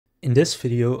In this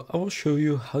video, I will show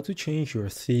you how to change your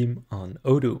theme on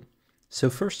Odoo. So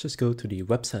first, just go to the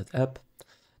website app.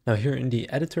 Now here in the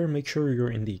editor, make sure you're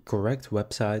in the correct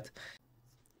website.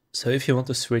 So if you want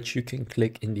to switch, you can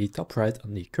click in the top right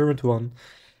on the current one,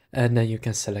 and then you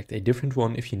can select a different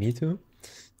one if you need to.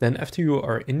 Then after you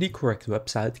are in the correct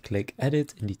website, click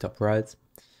Edit in the top right.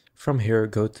 From here,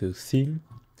 go to Theme.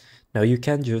 Now you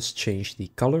can just change the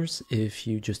colors if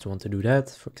you just want to do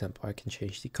that. For example, I can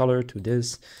change the color to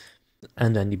this,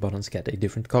 and then the buttons get a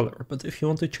different color. But if you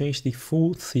want to change the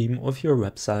full theme of your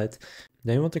website,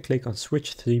 then you want to click on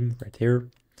Switch Theme right here,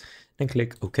 and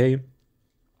click OK.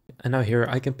 And now here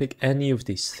I can pick any of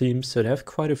these themes, so they have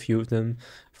quite a few of them.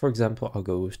 For example, I'll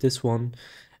go with this one,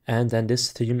 and then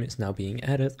this theme is now being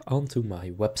added onto my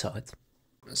website.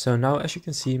 So now, as you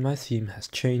can see, my theme has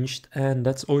changed, and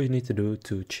that's all you need to do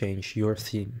to change your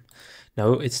theme.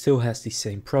 Now it still has the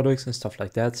same products and stuff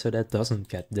like that, so that doesn't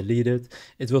get deleted.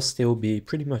 It will still be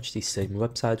pretty much the same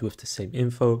website with the same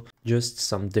info, just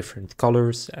some different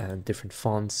colors and different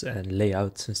fonts and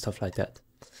layouts and stuff like that.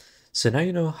 So now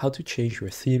you know how to change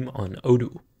your theme on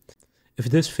Odoo. If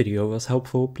this video was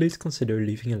helpful, please consider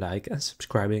leaving a like and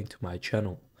subscribing to my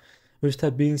channel. With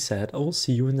that being said, I will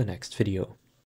see you in the next video.